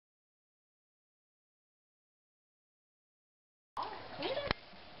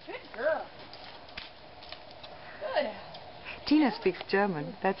Tina speaks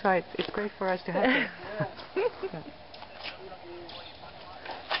German. That's why it's great for us to have her. Yeah.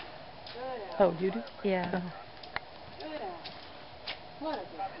 Oh, you do? Yeah.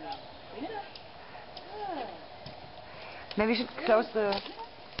 Maybe we should close the...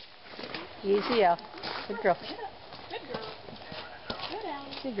 Easy, Al. Good girl.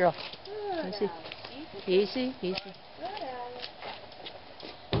 Good girl. Easy. Easy, easy.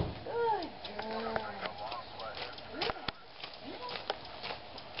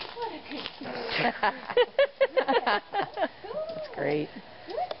 That's great.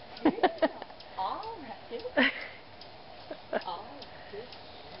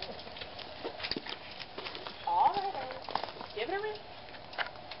 Give it a ring.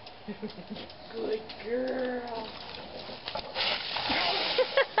 Good girl.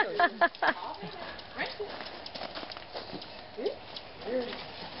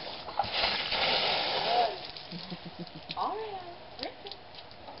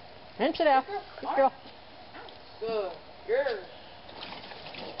 Rinse it out. Good girl. Good girl.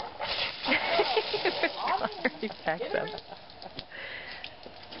 He packs up.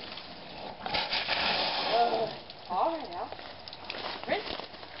 All right, now. Rinse.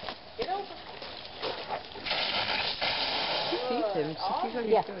 Get over. She sees him. She sees what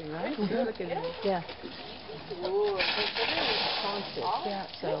he's doing, right? She's looking at him. Yeah. Good. Constant. Yeah.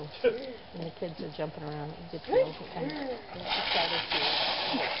 So when the kids are jumping around, you get to know and decided to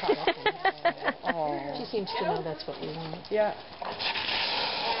get caught up in. Oh. She seems to know that's what we want. Yeah.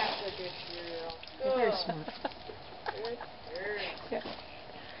 That's a good girl. You're very smart. Good girl. Yeah.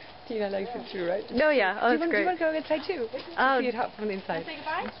 Tina likes it too, right? No, yeah. Oh, that's Do you great. want to go inside too? See it hot from the inside. Say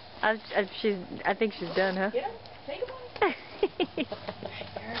goodbye. I think she's done, huh? Get him. Say goodbye.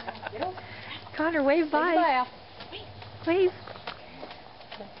 Get him. Connor, wave bye. Say goodbye, Al. Wave.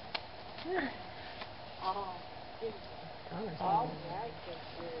 Oh, Connor's all right, good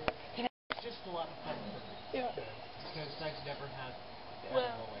girl. It's just a lot of fun. Yeah. Because I've never had the Well,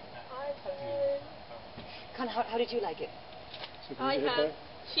 animal like that. I've heard. Connor, how did you like it? I have.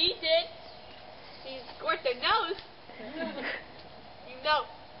 She did. She scored the nose. You know,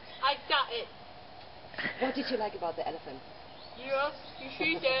 I got it. What did you like about the elephant? Yes,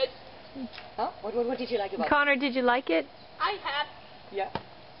 she did. Huh? What did you like about Connor, did you like it? I have. Yeah.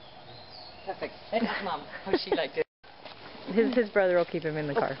 Perfect. And Mom, how she liked it? His brother will keep him in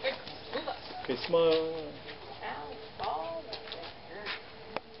the car. Move up. Okay, smile. Ow, ball.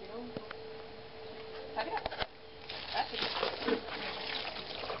 You know. Tuck it up. That's it.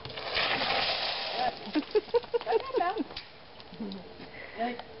 Tuck it up, Al.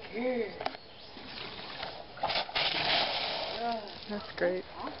 Good girl. That's great.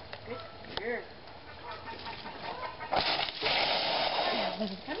 Good girl.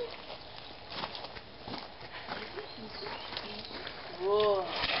 Come here. Whoa.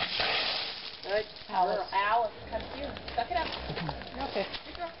 Good. Alice. Alice, come here. Suck it up. Okay.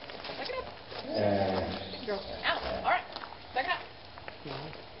 Good girl. Suck it up. Good girl. Alice. All right. Suck it up.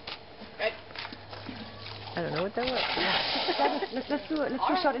 Good. I don't know what that was. Let's do a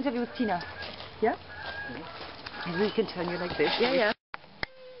short interview with Tina. Yeah? Maybe we can turn you like this. Yeah, yeah.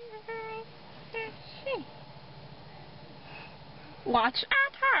 Watch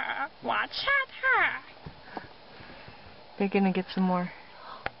at her. Watch at her. They're gonna get some more.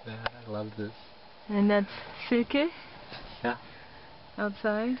 Yeah, I love this. And that's Silke Yeah.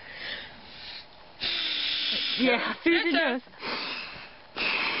 outside. Yeah, through the nose.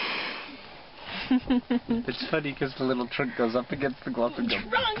 It's funny because the little trunk goes up against the glove and goes.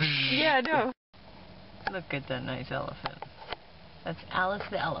 Yeah, I know. Look at that nice elephant. That's Alice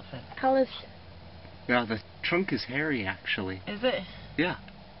the elephant. Alice. Yeah, the trunk is hairy, actually. Is it? Yeah.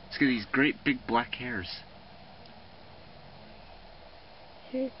 It's got these great big black hairs.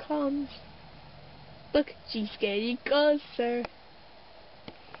 Here it comes. Look, she's getting closer.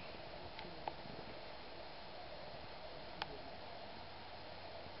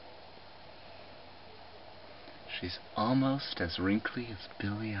 She's almost as wrinkly as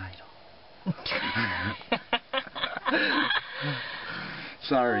Billy Idol.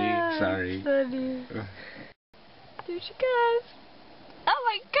 Sorry. Funny. There she goes. Oh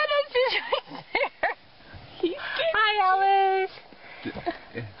my goodness, she's right there. Hi, Alice.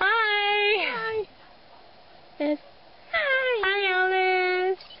 Hi. Hi. Yes. Hi,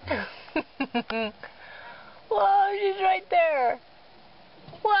 Alice. Whoa, she's right there.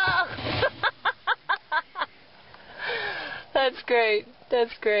 Wow. That's great.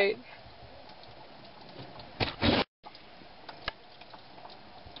 That's great.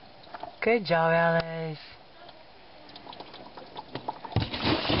 Good job, Alice.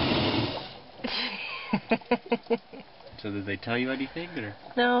 So did they tell you anything, or?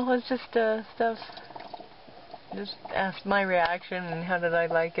 No, it was just stuff. Just asked my reaction and how did I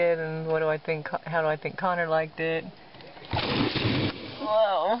like it and what do I think? How do I think Connor liked it?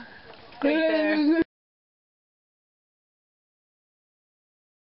 Whoa! Right there.